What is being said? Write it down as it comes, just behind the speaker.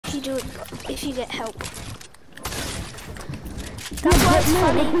if you do it, if you get help. That's why it's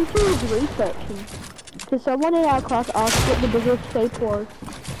funny. I think he was researching. Because someone in our class asked what the biggest shape was.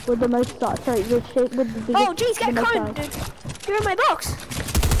 With the most size. Sorry, the shape with the biggest. Oh, jeez, get cone, dude. You're in my box.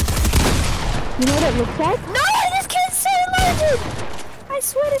 You know what it looks like? No, this kid's so loaded. I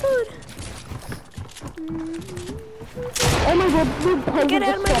swear to God. Oh my God, you peasant Get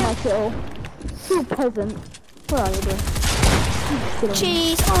out of just my my kill. You peasant. What are you doing?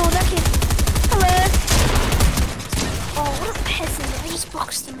 Jeez, oh, that kid. Hello. Oh, what a peasant. I just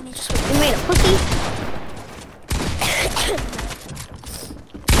boxed him and he just went. You made a pussy.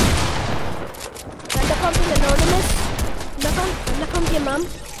 Underpump is anonymous. Underpump your mum.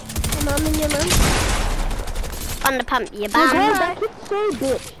 Your mum and your mum. Thunderpump your Oh, bum. that kid's so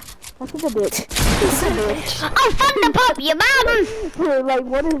bitch. That kid's a bitch. He's so bitch. Oh, thunderpump your bum. Like,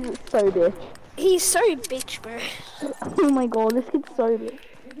 what is it so bitch? He's so bitch, bro. Oh my God, this kid's so bitch.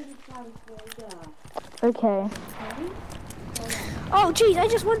 Okay. Oh, jeez, I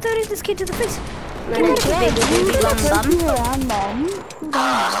just 130'd this kid to the face. Big baby bum bum. Around, Mom.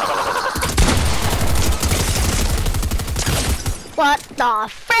 What the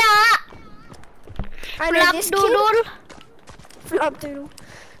fuck? I know Flop this doodle. kid. Flop doodle.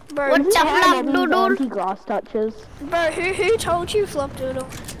 Bro, What's up, flop doodle? Anti-grass touches. Bro, who told you flop doodle?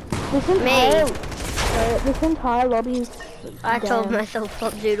 This entire lobby is I told down. myself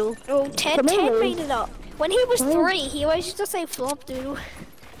flop doodle. Oh, Ted made it up. When he was 3, he always used to say flop doodle.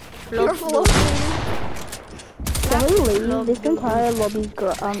 You're flop doodle. Can we leave? This entire lobby's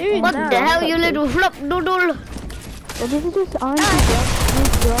Dude, What no. the hell, you little flop doodle? Well, this is just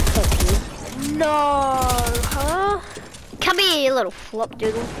anti-grass touches. No, huh? Come here, you little flop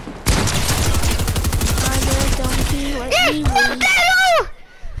doodle. I'm a donkey, let me Yes, flop leave. doodle!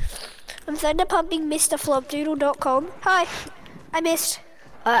 I'm thunderpumping MrFlopdoodle.com. Hi, I missed.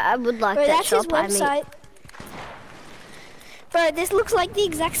 I would like Bro, that that's his shop, I mean. website. Bro, this looks like the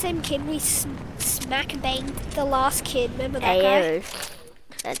exact same kid we smack banged the last kid. Remember that guy? Ayo.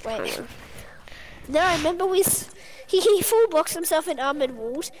 That's Wait. funny. No, I remember he full boxed himself in Armored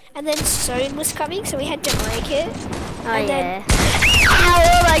Walls, and then Zone was coming, so we had to break it. Oh And yeah.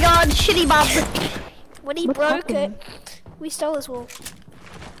 Oh my God, shitty bum. When he What's broke happening? it, we stole his wall.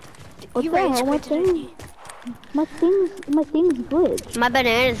 What You the rage hell? My quitted, didn't thing, you? my thing's glitched. My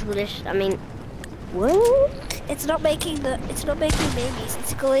banana's glitched. I mean, What? It's not making babies. It's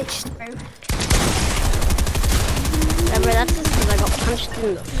glitched, bro. remember that's just because I got punched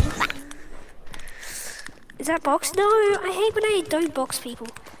in the. Is that box? No, I hate when I don't box people.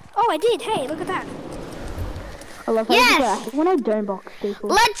 Oh, I did. Hey, look at that. I love how Yes! you act when I don't box people.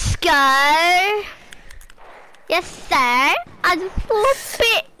 Let's go. Yes, sir. I just flip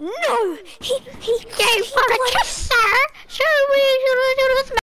it. No, he Go for a kiss, sir. Show me.